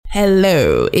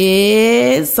Hello,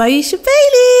 it's Aisha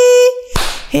Bailey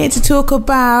here to talk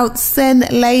about Sen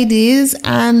Ladies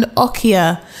and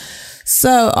Okia.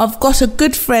 So I've got a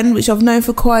good friend which I've known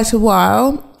for quite a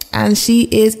while, and she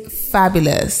is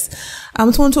fabulous. I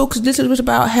just want to talk a little bit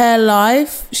about her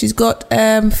life. She's got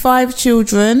 5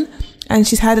 children and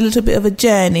she's had a little bit of a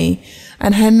journey,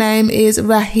 and her name is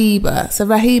Rahiba. So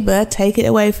Rahiba, take it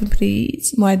away from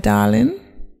please, my darling.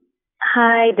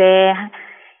 Hi there.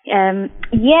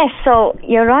 Yes, so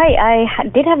you're right. I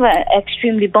did have an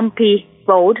extremely bumpy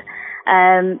road.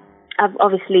 I've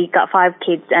obviously got 5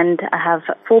 kids, and I have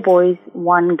 4 boys,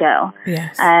 1 girl.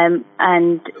 Yes.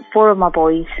 And 4 of my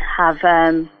boys have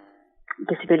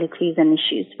disabilities and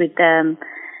issues with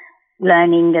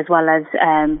learning as well as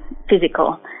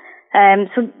physical.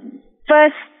 So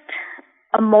first,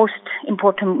 a most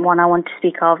important one I want to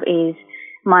speak of is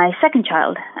my second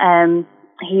child.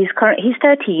 He's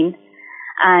 13.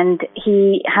 And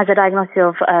he has a diagnosis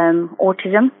of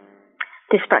autism,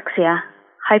 dyspraxia,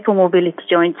 hypermobility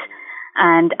joints,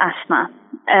 and asthma.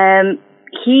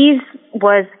 He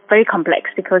was very complex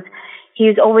because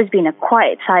he's always been a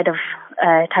quiet side of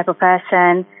type of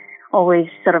person, always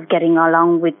sort of getting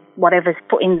along with whatever's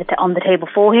put on the table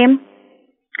for him,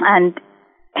 and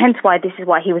hence why this is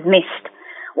why he was missed.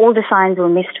 All the signs were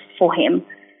missed for him.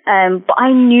 But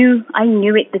I knew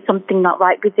it, there's something not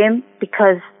right with him,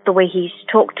 because the way he used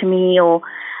to talk to me, or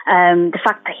the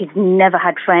fact that he's never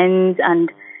had friends,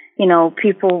 and, you know,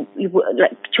 people,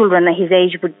 like children at his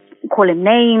age would call him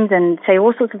names and say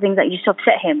all sorts of things that used to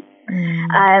upset him.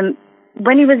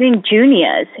 When he was in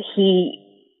juniors,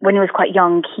 when he was quite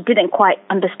young, he didn't quite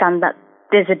understand that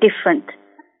there's a difference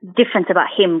about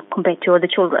him compared to other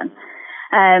children.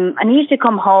 And he used to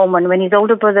come home, and when his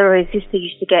older brother or his sister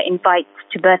used to get invites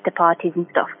to birthday parties and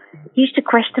stuff, he used to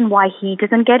question why he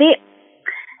doesn't get it,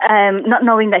 not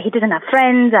knowing that he doesn't have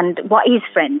friends and what is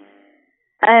friends.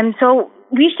 So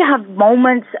we used to have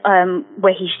moments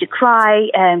where he used to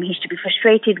cry, he used to be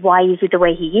frustrated, why is he the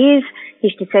way he is? He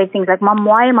used to say things like, "Mum,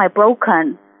 why am I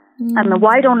broken?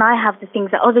 Why don't I have the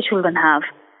things that other children have?"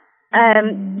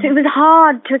 So it was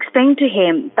hard to explain to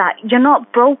him that you're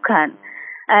not broken.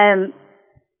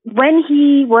 When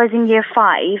he was in year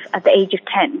 5, at the age of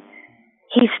 10,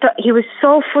 he was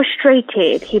so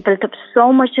frustrated, he built up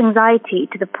so much anxiety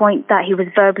to the point that he was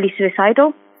verbally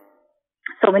suicidal.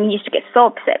 So when he used to get so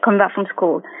upset coming back from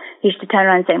school, he used to turn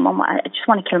around and say, "Mom, I just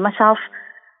want to kill myself."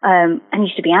 And he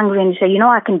used to be angry and he'd say, "You know,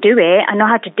 I can do it. I know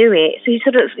how to do it." So he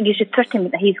sort of used to threaten me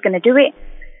that he's going to do it.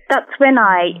 That's when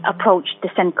I approached the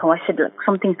Senko. I said, "Look,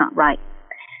 something's not right."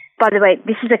 By the way,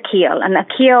 this is Akil, and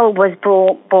Akil was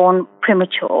born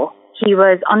premature. He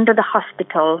was under the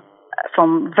hospital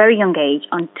from very young age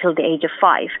until the age of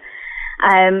 5.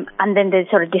 And then they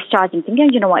sort of discharged him,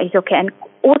 thinking, you know what, he's okay. And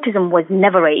autism was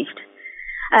never raised.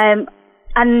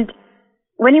 And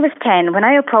when he was 10, when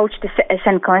I approached the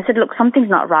Senko, I said, "Look,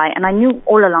 something's not right." And I knew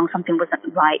all along something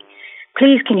wasn't right.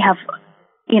 "Please, can you have,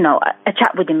 a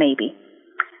chat with him maybe?"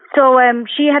 So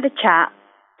she had a chat.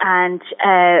 And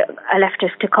I left her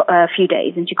a few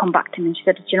days, and she come back to me and she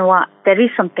said, "You know what, there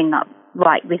is something not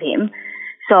right with him.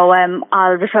 So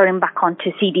I'll refer him back on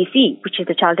to CDC, which is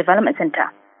the Child Development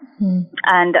Center."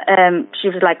 And she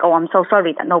was like, "Oh, I'm so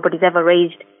sorry that nobody's ever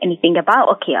raised anything about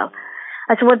Akil."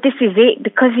 I said, "Well, this is it,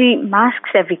 because he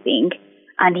masks everything,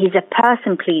 and he's a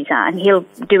person pleaser, and he'll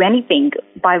do anything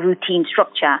by routine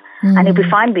structure, and he'll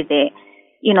be fine with it.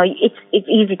 You know, it's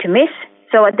easy to miss."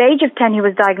 So at the age of 10, he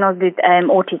was diagnosed with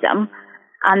autism,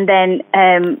 and then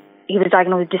he was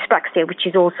diagnosed with dyspraxia, which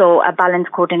is also a balance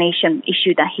coordination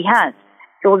issue that he has.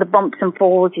 So all the bumps and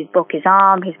falls, he's broke his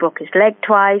arm, he's broke his leg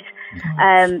twice.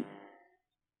 And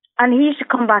he used to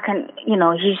come back and, he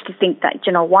used to think that,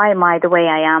 why am I the way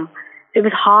I am? It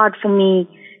was hard for me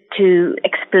to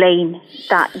explain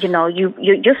that,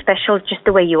 you're special just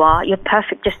the way you are. You're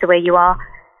perfect just the way you are.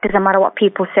 Doesn't matter what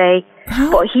people say.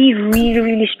 But he really,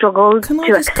 really struggled to accept that.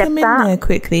 Can I just come in there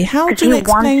quickly? How do you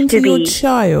explain to your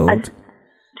child?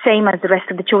 Same as the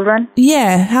rest of the children.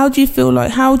 Yeah. How do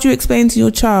you explain to your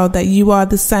child that you are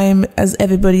the same as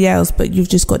everybody else, but you've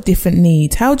just got different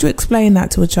needs? How do you explain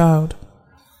that to a child?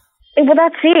 Well,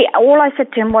 that's it. All I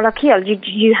said to him, "Well, Akil,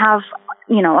 you have,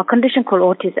 a condition called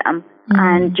autism.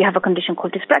 And you have a condition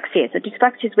called dyspraxia. So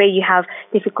dyspraxia is where you have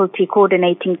difficulty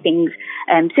coordinating things,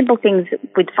 simple things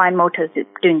with fine motors,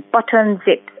 doing buttons,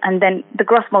 zips, and then the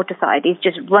gross motor side is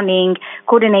just running,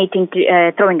 coordinating,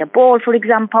 throwing a ball, for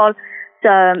example. So,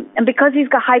 and because he's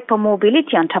got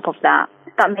hypermobility on top of that,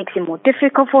 that makes it more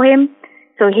difficult for him.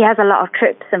 So he has a lot of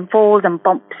trips and falls and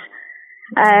bumps.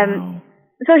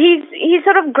 So he's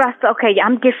sort of grasped, okay,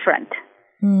 I'm different,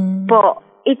 but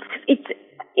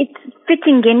it's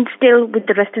fitting in still with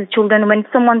the rest of the children. When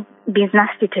someone being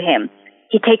nasty to him,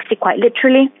 he takes it quite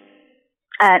literally,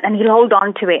 and he'll hold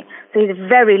on to it. So he's a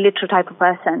very literal type of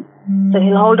person. So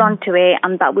he'll hold on to it,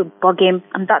 and that will bug him,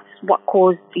 and that's what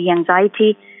caused the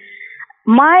anxiety.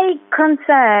 My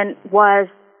concern was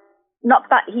not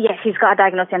that, yes, he's got a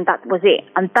diagnosis and that was it.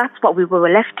 And that's what we were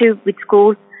left to with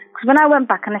school. Because when I went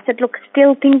back and I said, look,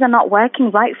 still things are not working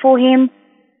right for him.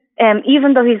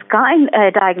 Even though he's gotten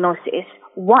a diagnosis,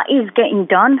 what is getting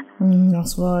done?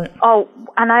 That's right. Oh,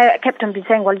 and I kept on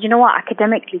saying, well, you know what,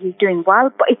 academically he's doing well,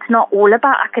 but it's not all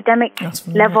about academic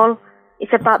level.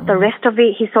 It's about the rest of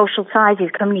it, his social side,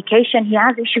 his communication. He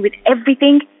has issue with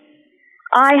everything.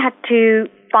 I had to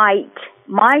fight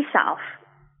myself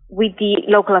with the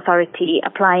local authority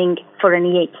applying for an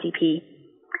EHCP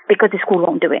because the school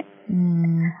won't do it.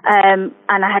 And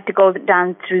I had to go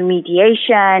down through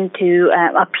mediation to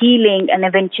appealing, and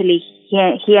eventually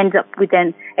he ends up with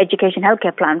an education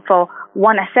healthcare plan for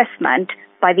one assessment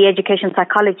by the education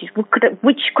psychologist,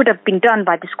 which could have been done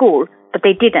by the school, but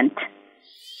they didn't.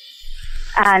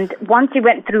 And once he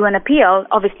went through an appeal,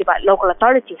 obviously by local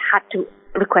authority had to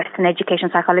request an education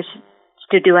psychologist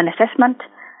to do an assessment.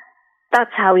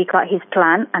 That's how he got his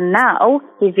plan. And now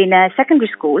he's in a secondary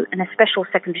school, in a special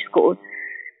secondary school.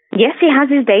 Yes, he has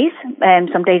his days.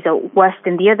 Some days are worse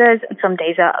than the others, and some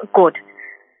days are good.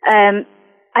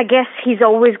 I guess he's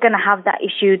always going to have that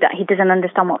issue that he doesn't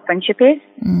understand what friendship is.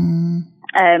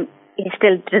 He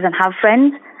still doesn't have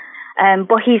friends.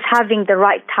 But he's having the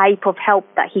right type of help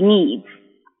that he needs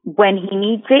when he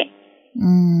needs it.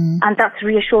 And that's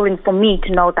reassuring for me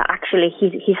to know that actually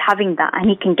he's having that and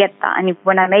he can get that. And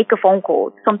when I make a phone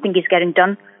call, something is getting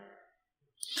done.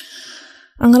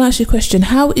 I'm going to ask you a question.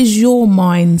 How is your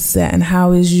mindset and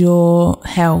how is your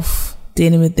health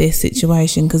dealing with this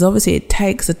situation? Because obviously it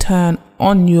takes a turn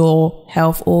on your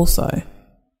health also.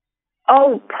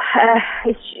 Oh,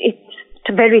 it's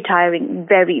very tiring,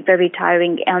 very, very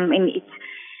tiring.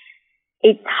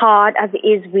 It's hard as it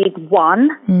is with one,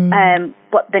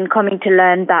 but then coming to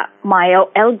learn that my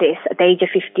eldest at the age of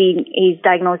 15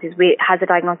 has a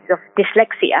diagnosis of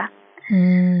dyslexia,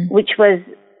 which was,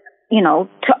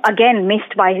 again,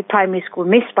 missed by primary school,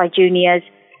 missed by juniors,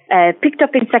 picked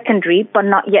up in secondary, but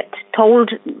not yet told.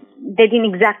 They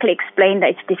didn't exactly explain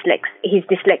that he's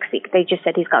dyslexic. They just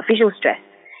said he's got visual stress.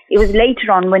 It was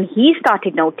later on when he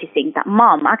started noticing that,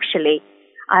 Mom, actually,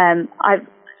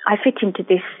 I fit into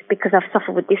this because I've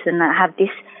suffered with this and I have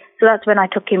this. So that's when I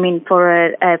took him in for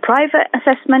a private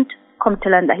assessment, come to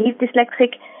learn that he's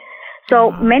dyslexic.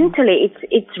 So mentally,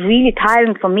 it's really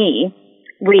tiring for me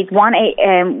with one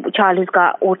child who's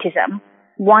got autism,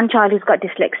 one child who's got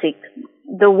dyslexic,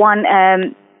 the one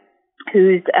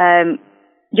who's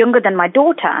younger than my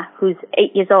daughter, who's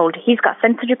 8 years old. He's got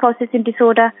sensory processing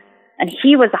disorder, and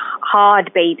he was a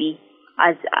hard baby.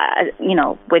 As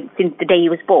since the day he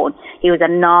was born, he was a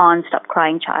non-stop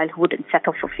crying child who wouldn't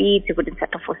settle for feeds, he wouldn't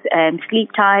settle for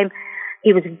sleep time.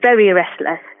 He was very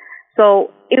restless. So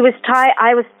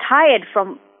I was tired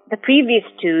from the previous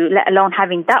two, let alone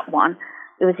having that one.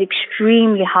 It was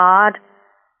extremely hard.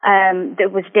 There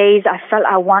was days I felt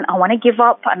I want to give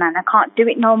up and I can't do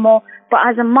it no more. But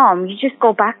as a mom, you just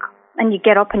go back and you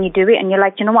get up and you do it, and you're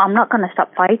like, you know what, I'm not going to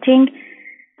stop fighting.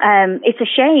 It's a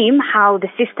shame how the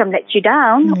system lets you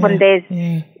down when there's,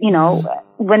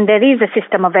 when there is a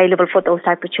system available for those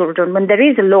type of children, when there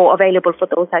is a law available for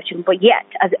those type of children, but yet,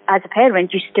 as a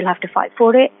parent, you still have to fight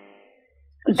for it.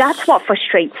 That's what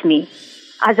frustrates me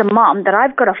as a mom, that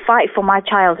I've got to fight for my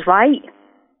child's right.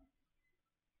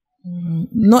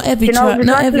 Not every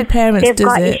parent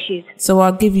does it. Issues. So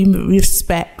I'll give you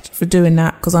respect for doing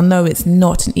that, because I know it's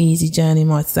not an easy journey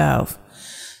myself.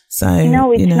 So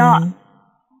it's not.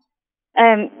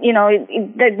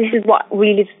 This is what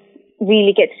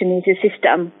really gets to me, is the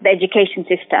system, the education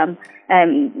system,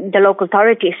 the local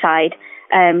authority side,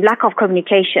 lack of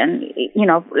communication,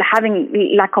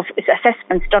 having lack of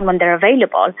assessments done when they're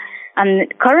available.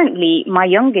 And currently, my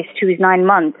youngest, who is 9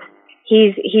 months,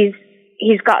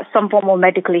 he's got some form of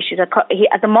medical issues.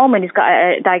 At the moment, he's got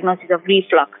a diagnosis of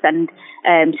reflux and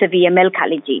severe milk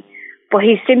allergy, but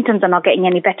his symptoms are not getting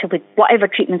any better with whatever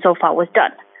treatment so far was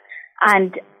done.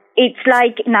 And it's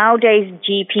like nowadays,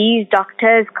 GPs,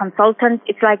 doctors, consultants,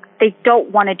 it's like they don't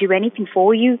want to do anything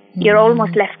for you. You're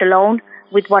almost left alone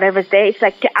with whatever's there. It's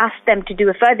like to ask them to do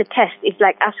a further test. It's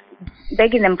like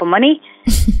begging them for money.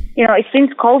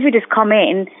 Since COVID has come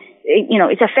in,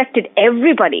 it's affected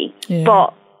everybody. Yeah.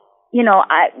 But,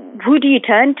 who do you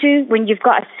turn to when you've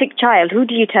got a sick child? Who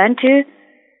do you turn to?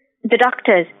 The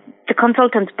doctors, the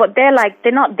consultants, but they're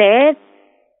not there.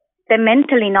 They're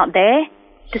mentally not there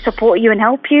to support you and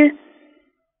help you.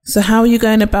 So how are you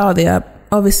going about it?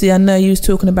 Obviously, I know you was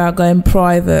talking about going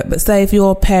private, but say if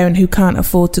you're a parent who can't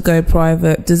afford to go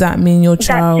private, does that mean your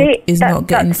child is not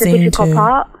getting seen to? That's the difficult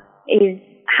part, is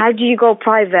how do you go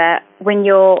private when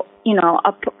you're,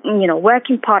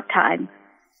 working part-time,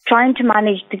 trying to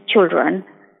manage the children?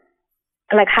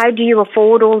 Like, how do you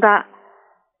afford all that?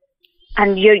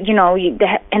 And the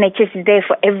NHS is there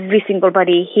for every single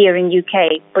body here in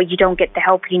UK, but you don't get the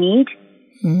help you need.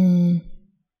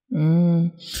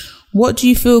 What do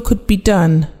you feel could be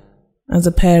done as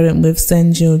a parent with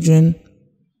SEND children?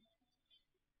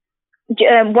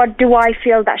 What do I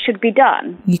feel that should be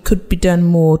done? You could be done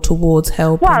more towards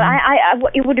helping. Well,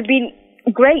 it would have been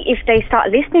great if they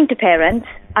start listening to parents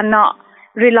and not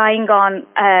relying on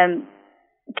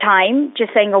time,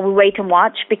 just saying, we wait and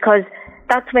watch, because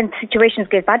that's when situations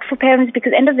get bad for parents,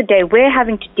 because at the end of the day, we're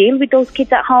having to deal with those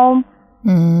kids at home.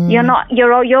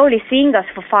 You're only seeing us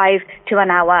for 5 to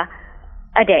an hour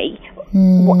a day,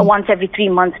 once every 3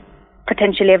 months,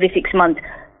 potentially every 6 months.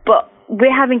 But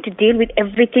we're having to deal with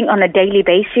everything on a daily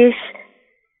basis.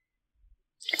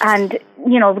 And,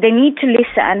 they need to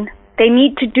listen. They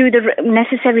need to do the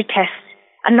necessary tests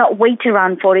and not wait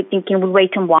around for it thinking we'll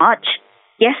wait and watch.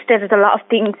 Yes, there's a lot of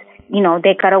things,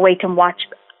 they got to wait and watch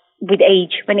with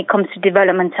age when it comes to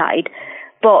development side.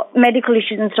 But medical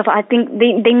issues and stuff, I think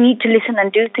they need to listen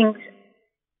and do things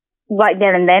right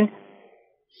there and then.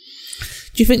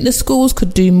 Do you think the schools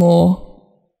could do more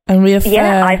and reaffirm?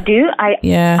 Yeah, I do.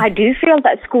 I do feel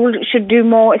that schools should do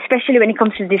more, especially when it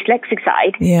comes to the dyslexic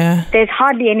side. Yeah. There's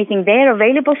hardly anything there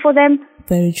available for them.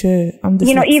 Very true. I'm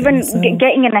even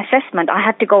getting an assessment, I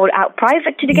had to go out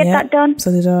private to get that done.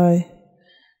 So did I.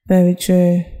 Very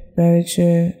true. Very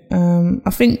true.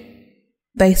 I think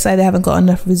they say they haven't got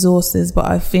enough resources, but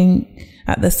I think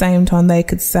at the same time they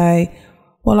could say,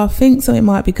 well, I think something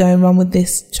might be going wrong with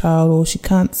this child, or she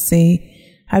can't see.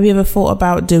 Have you ever thought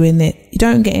about doing it? You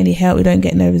don't get any help. You don't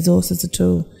get no resources at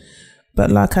all.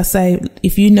 But like I say,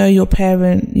 if you know your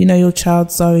parent, you know your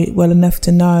child so well enough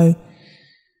to know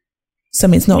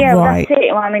something's not right. Yeah, that's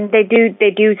it. Well, I mean, they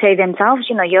do say themselves,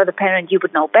 you're the parent, you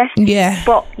would know best. Yeah.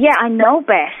 But yeah, I know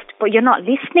best, but you're not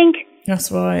listening.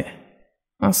 That's right.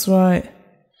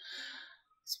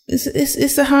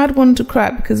 It's a hard one to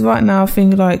crack, because right now I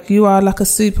think like you are like a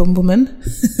superwoman.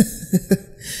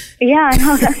 Yeah, I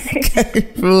know, that's it.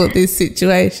 Going through all these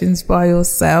situations by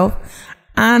yourself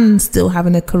and still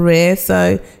having a career.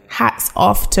 So hats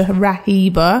off to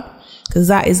Rahiba, because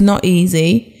that is not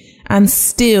easy, and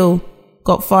still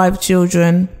got 5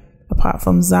 children apart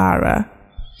from Zara,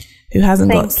 who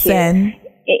hasn't got Sen.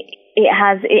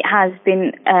 It has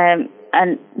been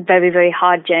a very, very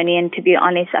hard journey, and to be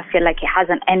honest, I feel like it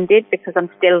hasn't ended, because I'm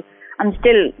still,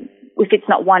 if it's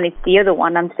not one, it's the other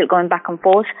one. I'm still going back and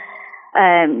forth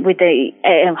with the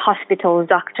hospitals,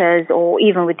 doctors, or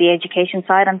even with the education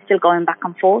side. I'm still going back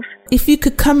and forth. If you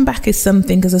could come back as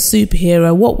something, as a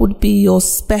superhero, what would be your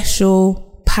special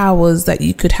powers that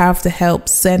you could have to help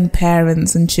SEND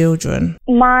parents and children?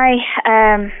 I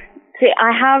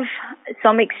have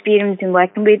some experience in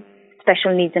working with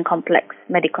special needs and complex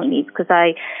medical needs, because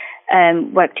I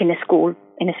worked in a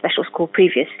special school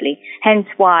previously. Hence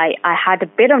why I had a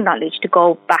bit of knowledge to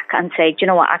go back and say, do you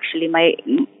know what, actually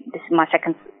this is my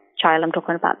second child I'm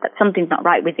talking about, that something's not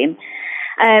right with him.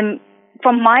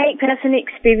 From my personal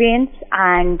experience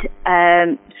and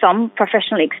some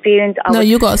professional experience...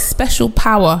 you got a special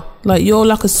power. Like, you're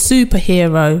like a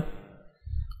superhero.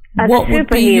 What would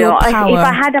be your power? If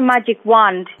I had a magic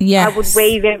wand, yes, I would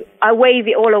wave it. I wave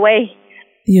it all away.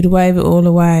 You'd wave it all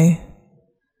away.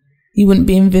 You wouldn't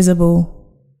be invisible.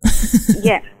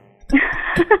 Yeah.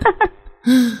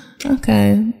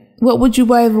 Okay. What would you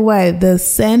wave away? The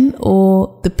SEN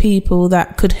or the people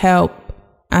that could help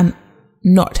and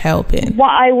not helping?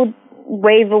 What I would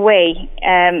wave away,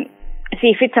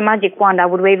 if it's a magic wand, I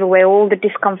would wave away all the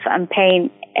discomfort and pain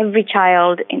every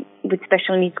child with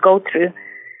special needs go through.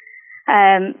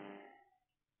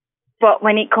 But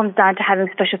when it comes down to having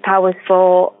special powers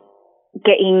for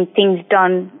getting things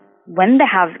done when they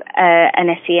have an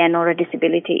SEN or a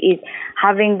disability, is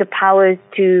having the powers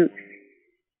to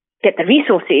get the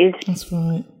resources. That's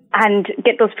right. And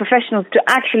get those professionals to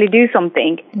actually do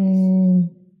something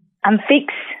and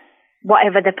fix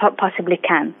whatever they possibly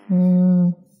can.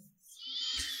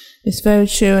 It's very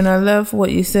true, and I love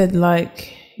what you said,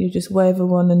 like, you just wave a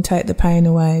wand and take the pain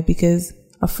away, because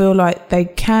I feel like they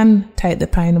can take the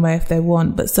pain away if they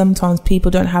want, but sometimes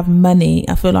people don't have money.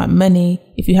 I feel like money,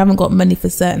 if you haven't got money for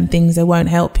certain things, they won't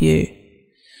help you.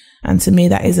 And to me,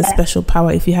 that is a special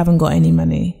power if you haven't got any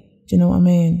money. Do you know what I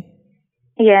mean?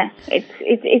 Yeah,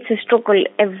 it's a struggle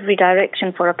every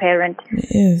direction for a parent.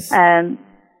 It is.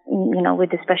 with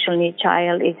the special needs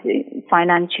child is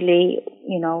financially,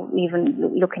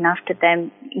 even looking after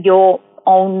them, your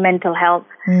own mental health.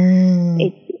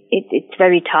 It's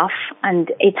very tough, and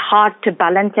it's hard to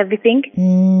balance everything.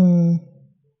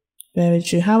 Very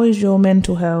true. How is your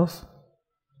mental health?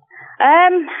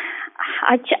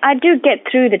 I do get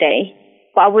through the day,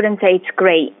 but I wouldn't say it's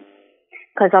great,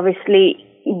 because obviously,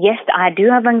 yes, I do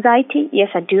have anxiety. Yes,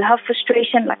 I do have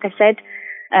frustration, like I said.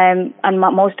 And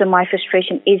most of my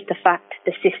frustration is the fact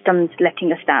the system's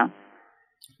letting us down.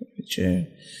 Very true.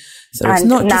 So it's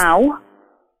not now,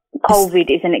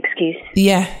 COVID is an excuse.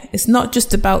 Yeah, it's not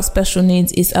just about special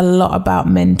needs. It's a lot about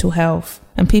mental health.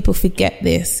 And people forget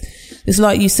this. It's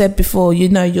like you said before,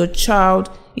 your child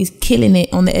is killing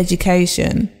it on the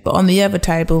education, but on the other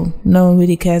table, no one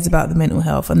really cares about the mental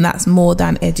health. And that's more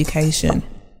than education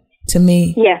to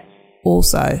me. Yeah.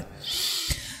 Also.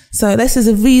 So this is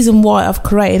a reason why I've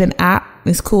created an app.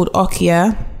 It's called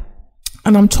Okia.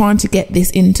 And I'm trying to get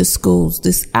this into schools.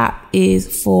 This app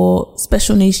is for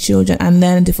special needs children and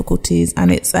learning difficulties. And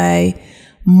it's a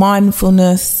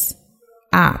mindfulness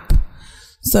app.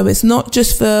 So it's not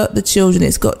just for the children.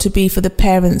 It's got to be for the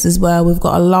parents as well. We've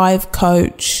got a live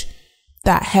coach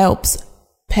that helps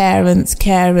parents,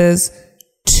 carers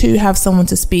to have someone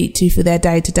to speak to for their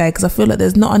day to day. Because I feel like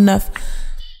there's not enough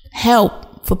help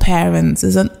for parents.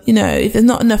 If there's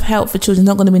not enough help for children,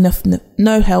 there's not going to be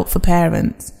no help for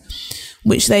parents,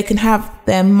 which they can have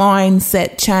their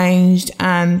mindset changed,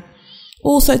 and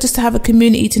also just to have a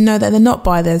community to know that they're not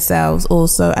by themselves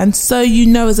also. And so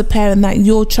as a parent that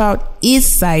your child is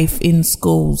safe in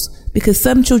schools, because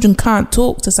some children can't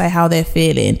talk to say how they're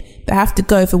feeling. They have to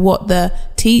go for what the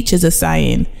teachers are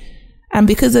saying. And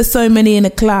because there's so many in a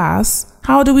class,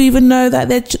 how do we even know that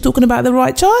they're talking about the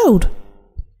right child?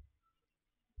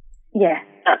 Yeah,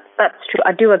 that's true.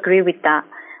 I do agree with that.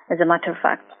 As a matter of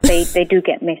fact, they do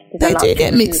get missed. They do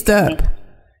get mixed up.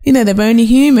 They're only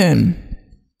human.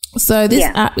 So this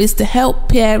app is to help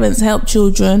parents, help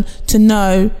children to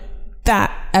know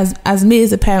that as me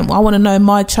as a parent, I want to know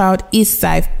my child is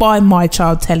safe by my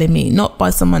child telling me, not by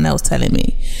someone else telling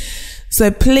me.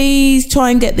 So please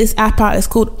try and get this app out. It's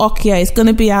called Okia. It's going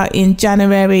to be out in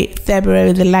January,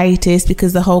 February, the latest,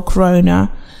 because the whole corona.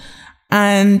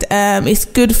 And it's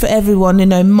good for everyone,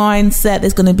 mindset.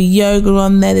 There's going to be yoga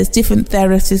on there. There's different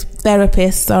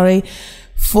therapists,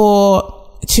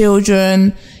 for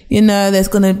children. There's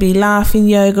going to be laughing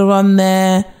yoga on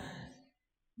there.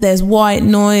 There's white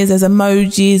noise. There's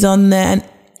emojis on there. And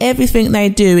everything they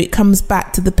do, it comes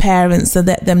back to the parents to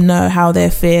let them know how they're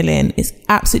feeling. It's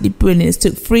absolutely brilliant. It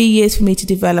took 3 years for me to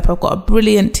develop. I've got a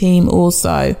brilliant team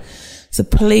also. So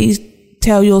please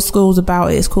tell your schools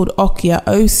about it. It's called Okia,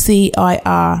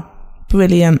 OCIR.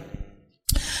 Brilliant.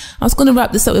 I was going to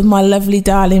wrap this up with my lovely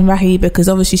darling Rahiba, because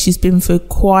obviously she's been through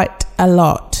quite a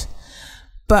lot.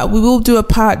 But we will do a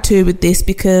part 2 with this,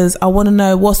 because I want to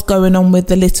know what's going on with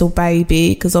the little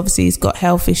baby, because obviously he's got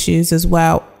health issues as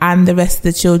well, and the rest of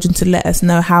the children, to let us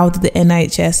know how did the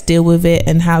NHS deal with it,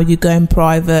 and how you're going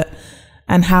private,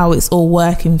 and how it's all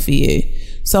working for you.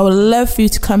 So I would love for you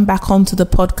to come back onto the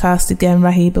podcast again,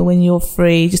 Rahiba, when you're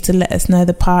free, just to let us know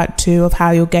the part 2 of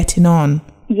how you're getting on.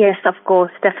 Yes, of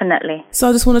course, definitely. So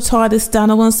I just want to tie this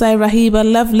down. I want to say, Rahiba,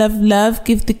 love, love, love.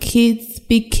 Give the kids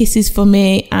big kisses for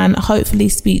me, and hopefully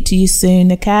speak to you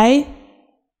soon, okay?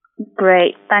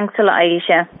 Great. Thanks a lot,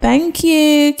 Aisha. Thank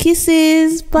you.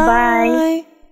 Kisses. Bye. Bye.